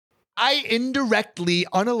I indirectly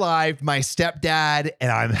unalived my stepdad,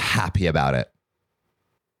 and I'm happy about it.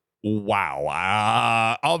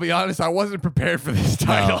 Wow. I'll be honest, I wasn't prepared for this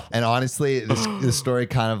title. No. And honestly, this story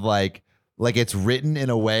kind of like it's written in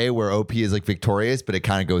a way where OP is like victorious, but it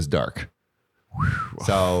kind of goes dark.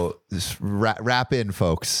 So just wrap in,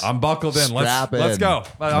 folks. I'm buckled in. Let's go.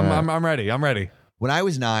 I'm ready. I'm ready. When I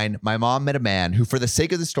was 9, my mom met a man who, for the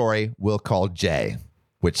sake of the story, we'll call Jay,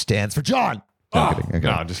 which stands for John. No, I'm kidding. Okay.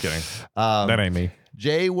 No, I'm just kidding. That ain't me.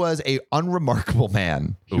 Jay was a unremarkable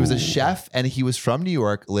man. He was a chef, and he was from New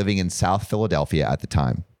York, living in South Philadelphia at the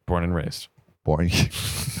time. Born and raised.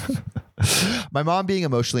 My mom, being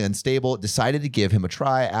emotionally unstable, decided to give him a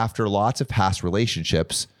try after lots of past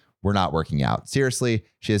relationships were not working out. Seriously,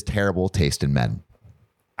 she has terrible taste in men.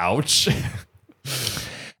 Ouch.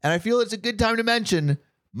 And I feel it's a good time to mention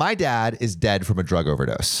my dad is dead from a drug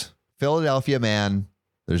overdose. Philadelphia, man,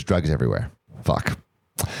 there's drugs everywhere. Fuck.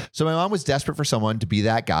 So my mom was desperate for someone to be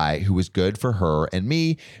that guy who was good for her and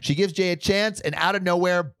me. She gives Jay a chance, and out of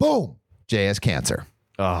nowhere, boom, Jay has cancer.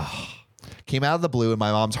 Came out of the blue, and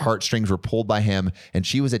my mom's heartstrings were pulled by him, and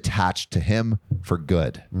she was attached to him for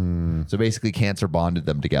good. So basically, cancer bonded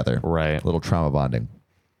them together. Right. A little trauma bonding.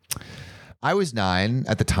 I was 9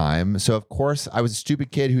 at the time, so of course I was a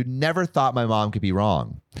stupid kid who never thought my mom could be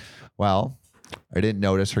wrong. Well, I didn't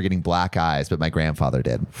notice her getting black eyes, but my grandfather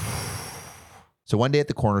did. So one day at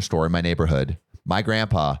the corner store in my neighborhood, my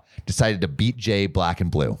grandpa decided to beat Jay black and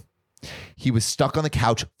blue. He was stuck on the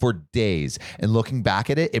couch for days, and looking back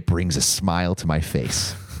at it, it brings a smile to my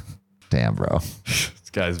face. Damn, bro. This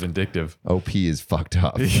guy's vindictive. OP is fucked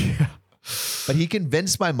up. Yeah. But he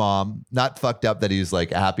convinced my mom, not fucked up that he was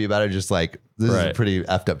like happy about it, just like, this is a pretty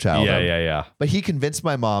effed up childhood. Yeah. But he convinced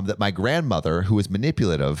my mom that my grandmother, who was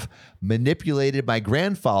manipulative, manipulated my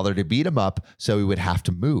grandfather to beat him up so he would have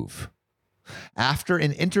to move. After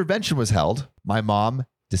an intervention was held, my mom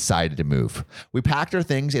decided to move. We packed our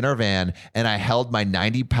things in our van, and I held my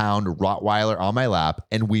 90-pound Rottweiler on my lap,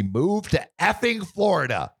 and we moved to effing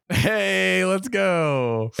Florida. Hey, let's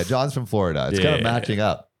go. Yeah, John's from Florida. It's kind of matching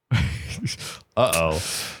up. Uh-oh.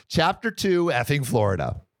 Chapter 2, effing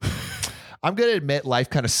Florida. I'm going to admit life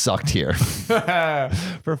kind of sucked here.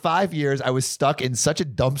 For 5 years, I was stuck in such a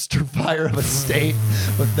dumpster fire of a state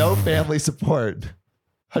with no family support.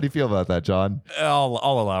 How do you feel about that, John? I'll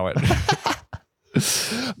allow it.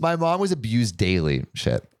 My mom was abused daily,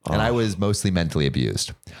 and I was mostly mentally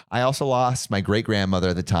abused. I also lost my great-grandmother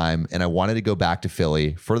at the time, and I wanted to go back to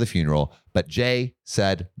Philly for the funeral, but Jay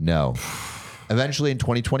said no. Eventually in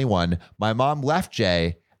 2021, my mom left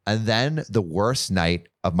Jay, and then the worst night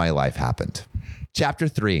of my life happened. Chapter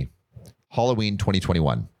 3, Halloween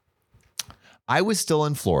 2021. I was still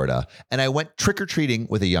in Florida, and I went trick-or-treating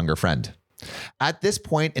with a younger friend. At this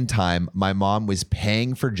point in time, my mom was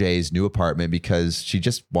paying for Jay's new apartment because she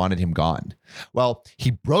just wanted him gone. Well, he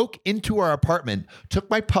broke into our apartment, took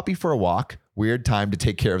my puppy for a walk, weird time to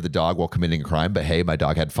take care of the dog while committing a crime, but hey, my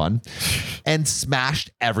dog had fun, and smashed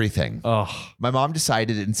everything. My mom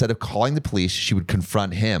decided instead of calling the police, she would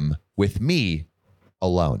confront him with me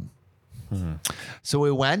alone. So we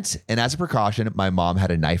went, and as a precaution, my mom had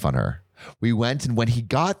a knife on her. We went, and when he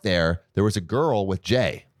got there, there was a girl with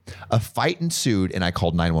Jay. A fight ensued, and I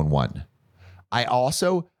called 911. I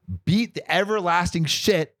also beat the everlasting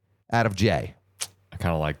shit out of Jay. I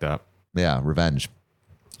kind of like that. Yeah, revenge.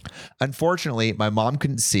 Unfortunately, my mom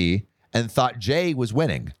couldn't see and thought Jay was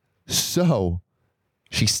winning. So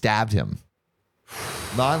she stabbed him.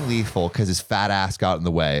 Non-lethal because his fat ass got in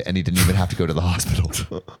the way and he didn't even have to go to the hospital.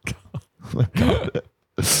 Oh my God.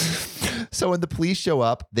 So when the police show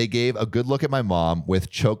up, they gave a good look at my mom with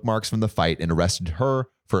choke marks from the fight and arrested her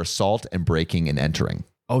for assault and breaking and entering.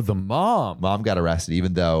 Oh, the mom. Mom got arrested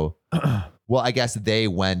even though, well, I guess they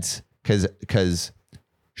went because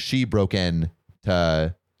she broke in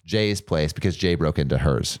to Jay's place because Jay broke into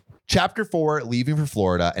hers. Chapter 4, leaving for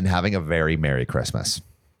Florida and having a very Merry Christmas.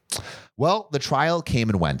 Well, the trial came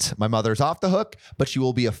and went. My mother's off the hook, but she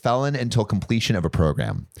will be a felon until completion of a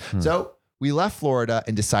program. So we left Florida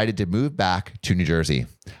and decided to move back to New Jersey.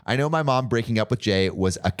 I know my mom breaking up with Jay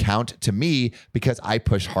was a count to me because I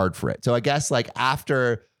pushed hard for it. So I guess like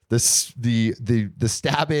after the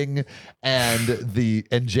stabbing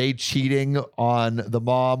and Jay cheating on the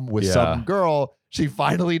mom with some girl, she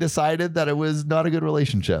finally decided that it was not a good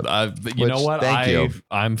relationship. You know what? Thank you.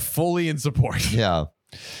 I'm fully in support. Yeah.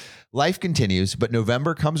 Life continues, but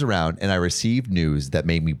November comes around and I received news that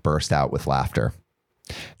made me burst out with laughter.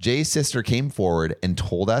 Jay's sister came forward and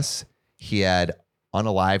told us he had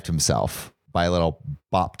unalived himself by a little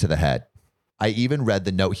bop to the head. I even read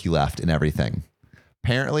the note he left and everything.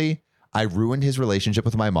 Apparently, I ruined his relationship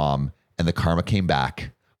with my mom and the karma came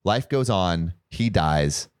back. Life goes on. He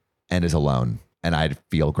dies and is alone. And I'd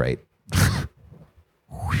feel great.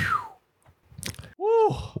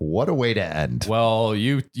 What a way to end. Well,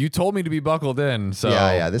 you told me to be buckled in. So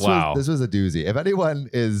yeah. This was a doozy. If anyone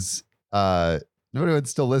is if anyone's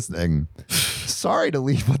still listening, sorry to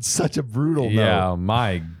leave on such a brutal note. Yeah,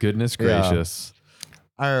 my goodness gracious. Yeah.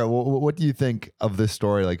 All right, what do you think of this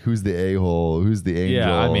story? Like, who's the a-hole? Who's the angel?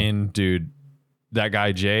 Yeah, I mean, dude, that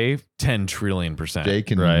guy Jay, 10 trillion%. Jay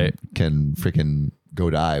can freaking go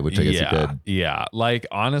die, which I guess he could. Yeah, like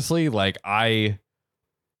honestly, like I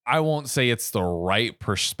won't say it's the right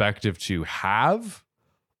perspective to have.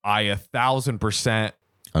 I 1,000%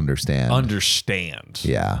 understand.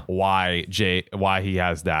 Yeah, why he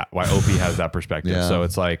has that, why OP has that perspective. Yeah. So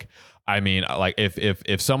it's like, I mean, like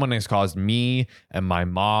if someone has caused me and my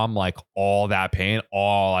mom like all that pain,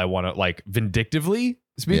 all I want to, like, vindictively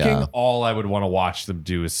speaking, all I would want to watch them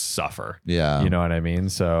do is suffer. Yeah. You know what I mean?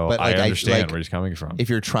 So but, like, I understand like, where he's coming from. if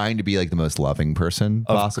you're trying to be like the most loving person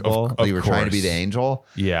possible, like you're trying to be the angel,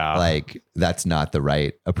 like that's not the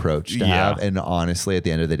right approach to have. And honestly, at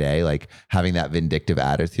the end of the day, like having that vindictive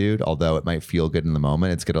attitude, although it might feel good in the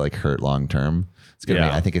moment, it's gonna like hurt long term. It's gonna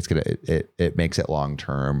I think it's gonna it makes it long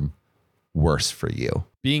term worse for you.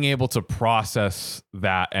 Being able to process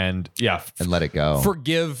that and let it go,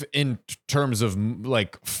 forgive in terms of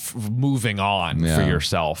like moving on for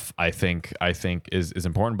yourself, I think is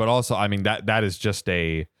important. But also, I mean, that is just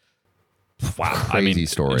a crazy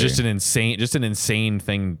story, just an insane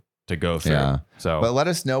thing to go through. Yeah. So, but let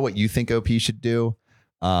us know what you think OP should do.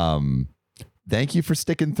 Thank you for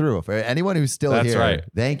sticking through. For anyone who's still here, right.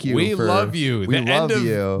 Thank you. We love you. We love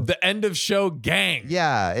you. The end of show gang.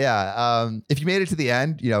 Yeah. If you made it to the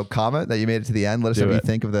end, comment that you made it to the end. Let us know what you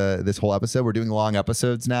think of this whole episode. We're doing long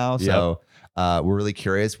episodes now, so we're really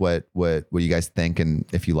curious what you guys think and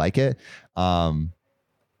if you like it.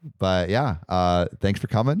 But yeah, thanks for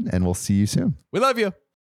coming, and we'll see you soon. We love you.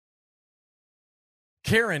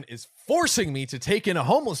 Karen is forcing me to take in a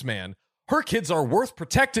homeless man. Her kids are worth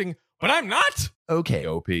protecting, but I'm not. Okay,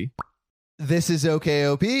 OP. This is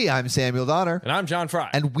OKOP. I'm Samuel Donner. And I'm John Fry.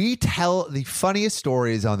 And we tell the funniest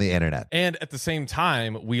stories on the internet. And at the same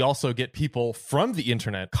time, we also get people from the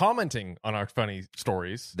internet commenting on our funny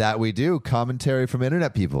stories. That we do. Commentary from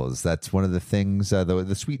internet peoples. That's one of the things,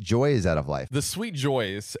 the sweet joys out of life. The sweet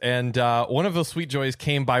joys. And one of those sweet joys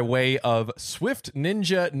came by way of Swift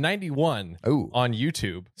Ninja 91 on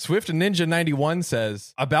YouTube. Swift Ninja 91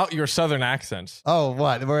 says, about your Southern accent. Oh,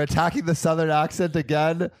 what? We're attacking the Southern accent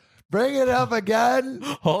again? Bring it up again.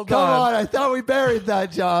 Come on. I thought we buried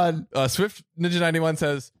that, John. Swift Ninja 91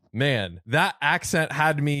 says, man, that accent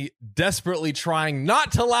had me desperately trying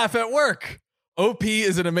not to laugh at work. OP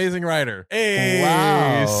is an amazing writer. Hey,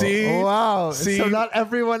 wow. See? So not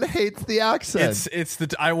everyone hates the accent.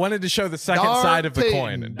 I wanted to show the second side of the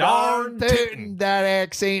coin. Darn tootin', that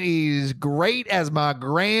accent is great as my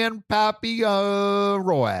grandpappy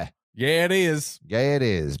Roy. Yeah, it is. Yeah, it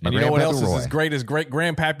is. And you know what else is as great as great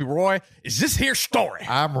grandpappy Roy? Is this here story.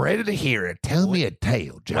 I'm ready to hear it. Tell me a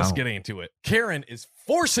tale, John. Let's get into it. Karen is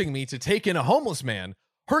forcing me to take in a homeless man.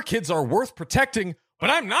 Her kids are worth protecting, but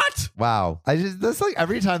I'm not. Wow. That's like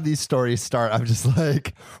every time these stories start, I'm just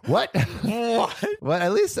like, what? What? Well,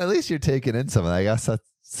 at least you're taking in something. I guess that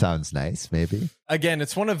sounds nice, maybe. Again,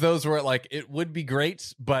 it's one of those where like it would be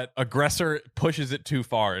great, but aggressor pushes it too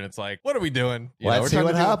far, and it's like, what are we doing? Let's see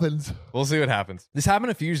what happens. We'll see what happens. This happened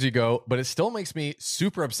a few years ago, but it still makes me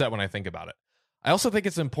super upset when I think about it. I also think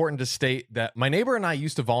it's important to state that my neighbor and I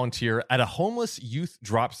used to volunteer at a homeless youth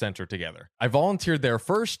drop center together. I volunteered there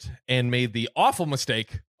first and made the awful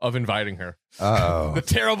mistake of inviting her. Oh, the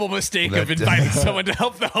terrible mistake of inviting someone to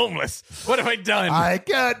help the homeless. What have I done? I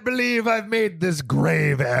can't believe I've made this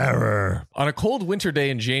grave error. On a cold winter day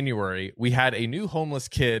in January, we had a new homeless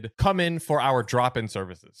kid come in for our drop-in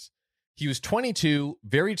services. He was 22,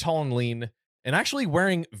 very tall and lean, and actually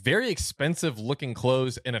wearing very expensive looking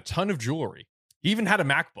clothes and a ton of jewelry. He even had a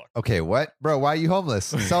MacBook. Okay, what? Bro, why are you homeless?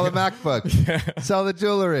 Sell the MacBook. Sell the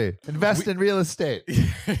jewelry. Invest in real estate.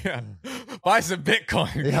 Yeah. Buy some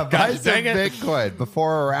Bitcoin. Yeah, buy some Bitcoin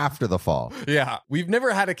before or after the fall. Yeah. We've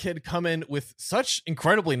never had a kid come in with such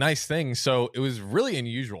incredibly nice things, so it was really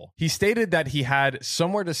unusual. He stated that he had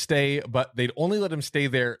somewhere to stay, but they'd only let him stay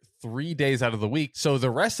there 3 days out of the week. So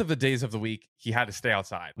the rest of the days of the week, he had to stay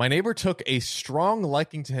outside. My neighbor took a strong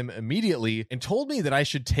liking to him immediately and told me that I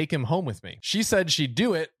should take him home with me. She said she'd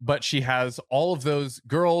do it, but she has all of those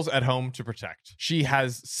girls at home to protect. She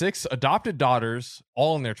has 6 adopted daughters,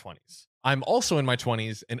 all in their 20s. I'm also in my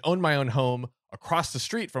 20s and own my own home across the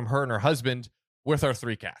street from her and her husband with our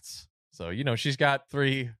 3 cats. So, she's got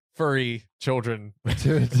 3 furry children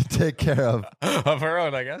to take care of her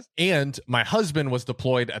own, I guess. And my husband was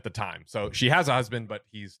deployed at the time. So she has a husband, but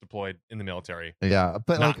he's deployed in the military. Yeah,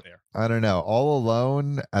 but not there. I don't know, all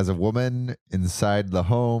alone as a woman inside the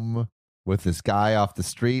home with this guy off the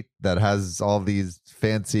street that has all these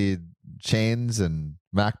fancy chains and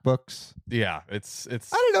MacBooks. Yeah, it's I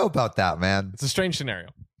don't know about that, man. It's a strange scenario.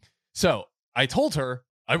 So I told her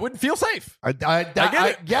I wouldn't feel safe. I get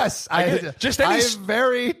it. Yes, I get it. Just I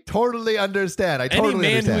very totally understand. Any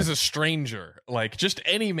man who is a stranger, like just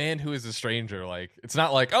any man who is a stranger, like it's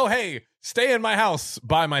not like, oh hey, stay in my house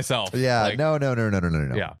by myself. Yeah, like, no.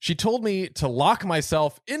 Yeah, she told me to lock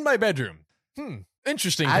myself in my bedroom.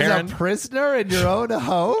 Interesting. As Karen. a prisoner in your own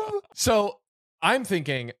home. So I'm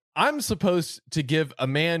thinking I'm supposed to give a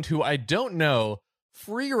man who I don't know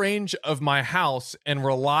free range of my house and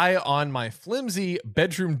rely on my flimsy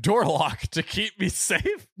bedroom door lock to keep me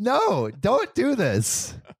safe? No, don't do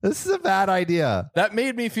this. This is a bad idea. That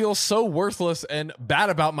made me feel so worthless and bad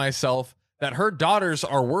about myself that her daughters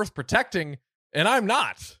are worth protecting and I'm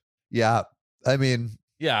not. Yeah. I mean,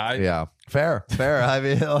 yeah. Fair. I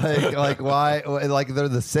mean, like why? Like they're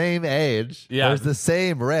the same age. Yeah. There's the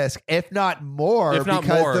same risk, if not more,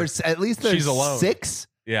 because there's at least she's alone. 6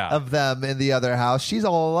 of them in the other house. She's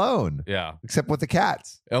all alone. Yeah. Except with the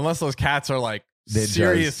cats. Unless those cats are like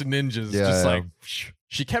serious ninjas. Like,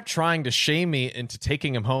 she kept trying to shame me into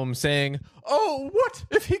taking him home, saying, oh, what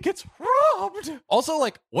if he gets robbed? Also,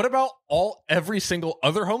 like, what about every single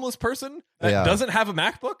other homeless person that doesn't have a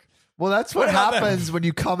MacBook? Well, that's what happens when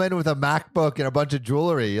you come in with a MacBook and a bunch of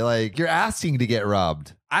jewelry. You're asking to get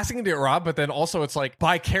robbed. Asking to get robbed, but then also it's like,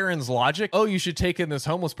 by Karen's logic, oh, you should take in this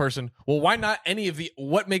homeless person. Well, why not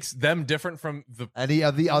what makes them different from any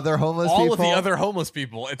of the other homeless people? All of the other homeless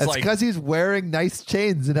people. It's like, because he's wearing nice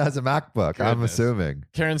chains and has a MacBook, I'm assuming.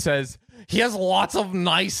 Karen says, he has lots of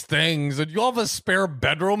nice things and you have a spare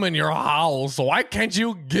bedroom in your house. So why can't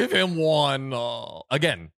you give him one?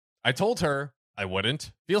 Again, I told her I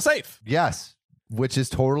wouldn't feel safe. Yes, which is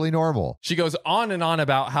totally normal. She goes on and on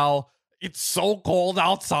about how it's so cold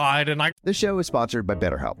outside and This show is sponsored by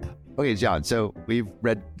BetterHelp. Okay, John, so we've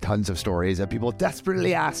read tons of stories of people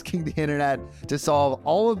desperately asking the internet to solve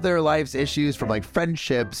all of their life's issues, from like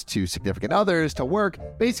friendships to significant others to work,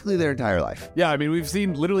 basically their entire life. Yeah, I mean, we've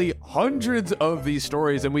seen literally hundreds of these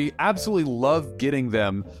stories and we absolutely love getting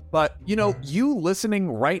them. But, you listening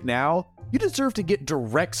right now, you deserve to get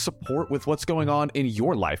direct support with what's going on in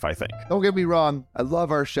your life, I think. Don't get me wrong. I love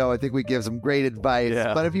our show. I think we give some great advice.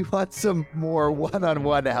 Yeah. But if you want some more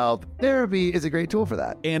one-on-one help, therapy is a great tool for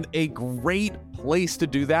that. And a great place to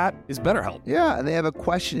do that is BetterHelp. Yeah, and they have a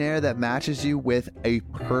questionnaire that matches you with a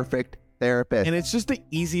perfect therapist. And it's just the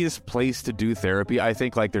easiest place to do therapy. I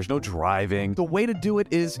think there's no driving. The way to do it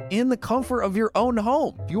is in the comfort of your own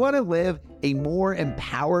home. If you want to live a more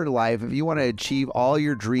empowered life, if you want to achieve all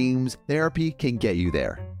your dreams, therapy can get you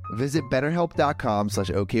there. Visit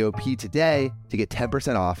betterhelp.com/OKOP today to get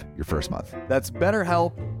 10% off your first month. That's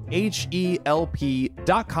BetterHelp,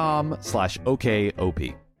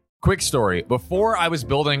 HELP.com/OKOP. Quick story. Before I was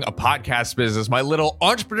building a podcast business, my little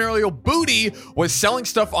entrepreneurial booty was selling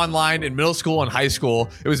stuff online in middle school and high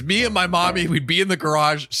school. It was me and my mommy. We'd be in the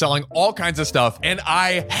garage selling all kinds of stuff, and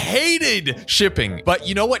I hated shipping. But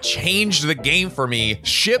you know what changed the game for me?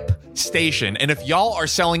 ShipStation. And if y'all are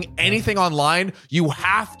selling anything online, you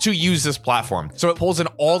have to use this platform. So it pulls in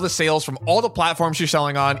all the sales from all the platforms you're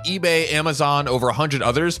selling on, eBay, Amazon, over 100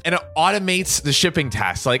 others, and it automates the shipping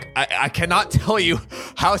tasks. I cannot tell you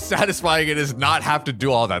how satisfying it is not have to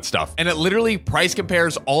do all that stuff. And it literally price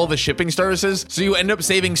compares all the shipping services, so you end up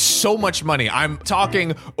saving so much money. I'm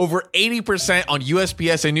talking over 80% on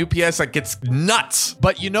USPS and UPS. That gets nuts.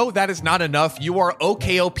 But that is not enough. You are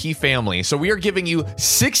OKOP family. So we are giving you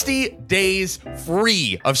 60 days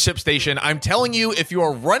free of ShipStation. I'm telling you, if you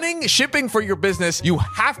are running shipping for your business, you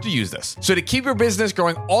have to use this. So to keep your business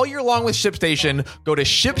growing all year long with ShipStation, go to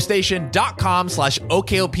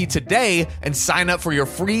shipstation.com/OKOP today and sign up for your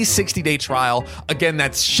free 60-day trial. Again,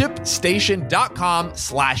 that's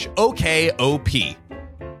shipstation.com/OKOP.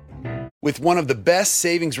 With one of the best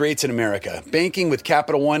savings rates in America, banking with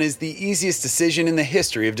Capital One is the easiest decision in the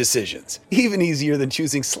history of decisions. Even easier than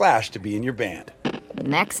choosing Slash to be in your band.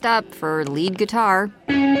 Next up for lead guitar.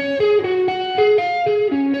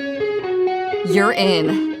 You're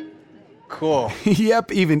in. Cool.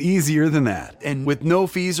 Yep, even easier than that. And with no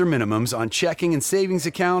fees or minimums on checking and savings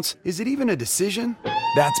accounts, is it even a decision?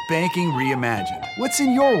 That's banking reimagined. What's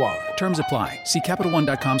in your wallet? Terms apply. See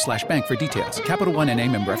CapitalOne.com/bank for details. Capital One NA,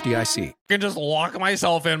 member FDIC. I can just lock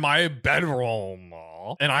myself in my bedroom.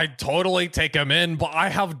 And I totally take him in, but I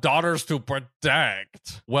have daughters to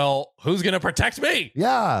protect. Well, who's going to protect me?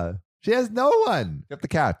 Yeah. She has no one except the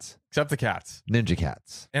cats. Except the cats. Ninja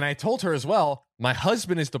cats. And I told her as well, my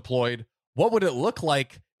husband is deployed. What would it look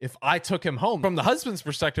like if I took him home? From the husband's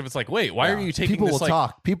perspective, it's like, wait, why are you taking People this? will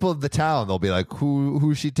talk. People of the town, they'll be like,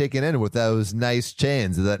 who's she taking in with those nice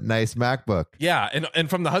chains, that nice MacBook? Yeah. And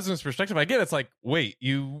from the husband's perspective, I get it. It's like, wait,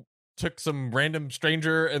 you took some random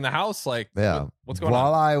stranger in the house? Like, Yeah. what's going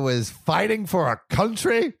While on? I was fighting for a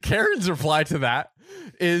country? Karen's reply to that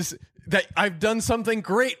is that I've done something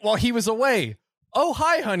great while he was away. Oh,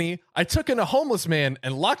 hi, honey. I took in a homeless man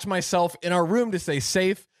and locked myself in our room to stay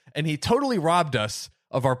safe, and he totally robbed us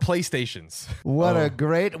of our PlayStations. What a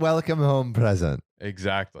great welcome home present.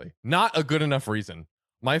 Exactly. Not a good enough reason.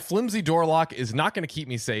 My flimsy door lock is not going to keep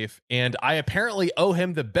me safe, and I apparently owe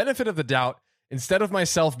him the benefit of the doubt instead of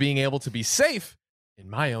myself being able to be safe in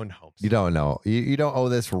my own home. You don't know. You don't owe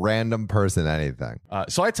this random person anything.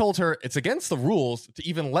 So I told her it's against the rules to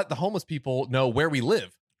even let the homeless people know where we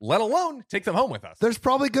live, let alone take them home with us. There's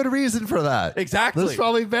probably good reason for that. Exactly. There's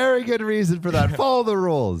probably very good reason for that. Follow the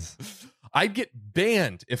rules. I'd get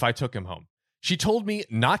banned if I took him home. She told me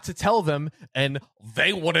not to tell them, and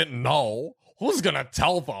they wouldn't know. Who's gonna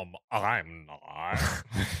tell them? I'm not.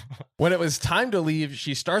 When it was time to leave,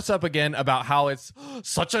 she starts up again about how it's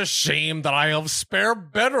such a shame that I have spare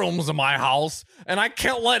bedrooms in my house, and I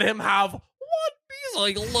can't let him have one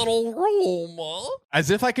measly little room.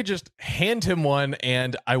 As if I could just hand him one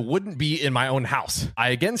and I wouldn't be in my own house. I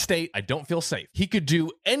again state I don't feel safe. He could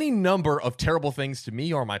do any number of terrible things to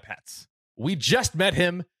me or my pets. We just met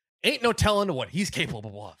him. Ain't no telling what he's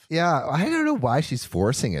capable of. Yeah, I don't know why she's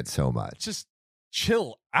forcing it so much. Just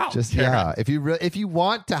chill out. Just Karen. yeah. If you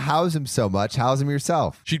want to house him so much, house him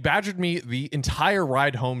yourself. She badgered me the entire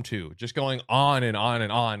ride home too, just going on and on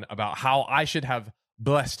and on about how I should have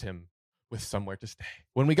blessed him with somewhere to stay.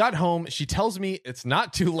 When we got home, she tells me it's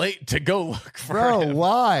not too late to go look for him.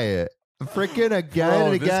 Why? Freaking again Bro,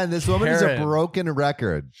 and again. This woman is a Karen. broken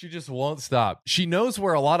record. She just won't stop. She knows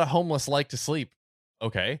where a lot of homeless like to sleep.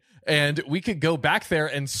 Okay. And we could go back there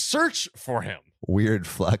and search for him. Weird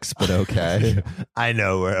flex, but okay. I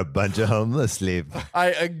know where a bunch of homeless sleep. I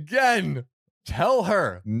again tell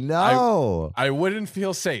her No. I wouldn't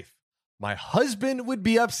feel safe. My husband would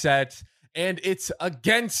be upset, and it's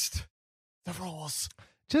against the rules.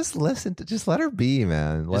 Just let her be,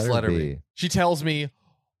 man. Just let her be. She tells me,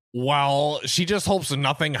 well, she just hopes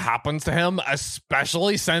nothing happens to him,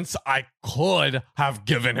 especially since I could have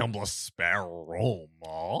given him the spare room.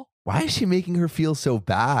 Why is she making her feel so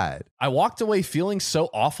bad? I walked away feeling so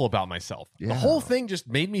awful about myself. Yeah. The whole thing just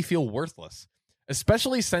made me feel worthless,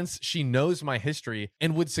 especially since she knows my history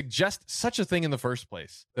and would suggest such a thing in the first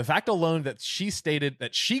place. The fact alone that she stated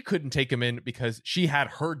that she couldn't take him in because she had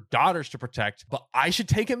her daughters to protect, but I should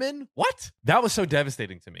take him in? What? That was so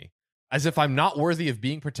devastating to me. As if I'm not worthy of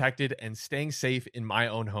being protected and staying safe in my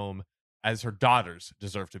own home as her daughters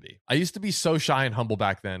deserve to be. I used to be so shy and humble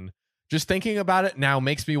back then. Just thinking about it now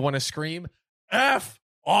makes me want to scream, F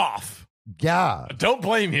off. Yeah. Don't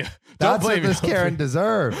blame you. That's what this Karen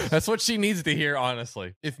deserves. That's what she needs to hear,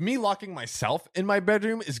 honestly. If me locking myself in my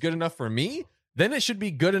bedroom is good enough for me, then it should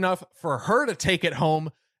be good enough for her to take it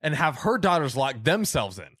home and have her daughters lock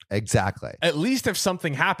themselves in. Exactly. At least if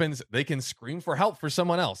something happens, they can scream for help for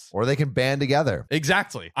someone else. Or they can band together.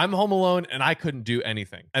 Exactly. I'm home alone and I couldn't do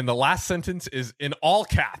anything. And the last sentence is in all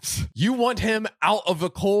caps. You want him out of the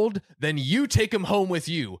cold, then you take him home with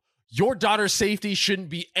you. Your daughter's safety shouldn't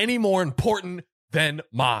be any more important than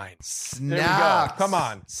mine. Snaps. There we go. Come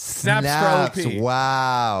on. Snaps for OP.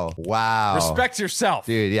 Wow. Wow. Respect yourself.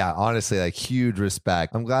 Dude, yeah, honestly, like huge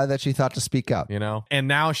respect. I'm glad that she thought to speak up. You know? And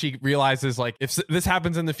now she realizes, like, if this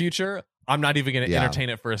happens in the future, I'm not even going to entertain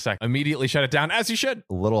it for a second. Immediately shut it down, as you should.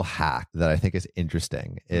 A little hack that I think is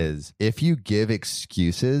interesting is if you give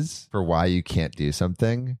excuses for why you can't do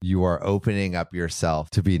something, you are opening up yourself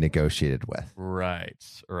to be negotiated with. Right.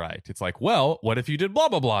 It's like, well, what if you did blah,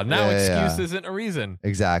 blah, blah? Now excuse isn't a reason.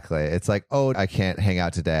 Exactly. It's like, oh, I can't hang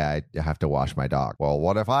out today. I have to wash my dog. Well,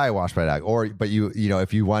 what if I wash my dog? But you know,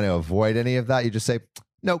 if you want to avoid any of that, you just say,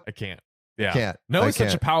 nope. I can't. Yeah. Can't. No, I it's such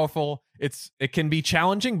a can't. powerful, it can be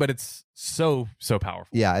challenging, but it's so powerful.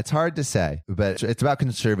 Yeah, it's hard to say, but it's about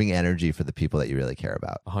conserving energy for the people that you really care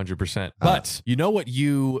about. 100%. But you know what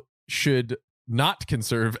you should not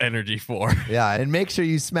conserve energy for Yeah, and make sure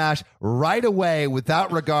you smash right away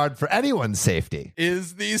without regard for anyone's safety.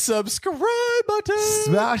 is the subscribe button.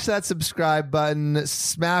 Smash that subscribe button.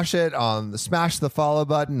 Smash the follow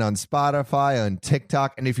button on Spotify, on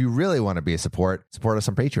TikTok. And if you really want to be a support us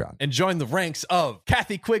on Patreon. And join the ranks of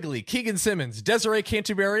Kathy Quigley, Keegan Simmons, Desiree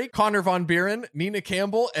Canterbury, Connor Von Buren, Nina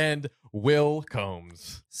Campbell, and Will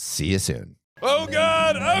Combs. See you soon. Oh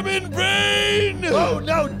God, I'm in pain! Oh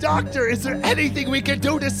no, doctor, is there anything we can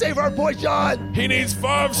do to save our boy John? He needs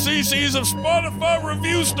 5 cc's of Spotify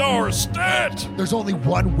review stars. Stat! There's only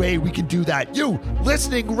one way we can do that. You,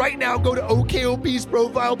 listening right now, go to OKOP's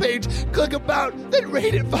profile page, click about, then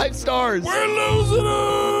rate it 5 stars. We're losing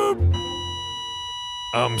him!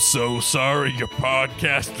 I'm so sorry your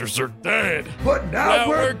podcasters are dead. But now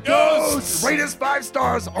we're ghosts. Rate us 5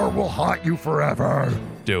 stars or we'll haunt you forever.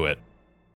 Do it.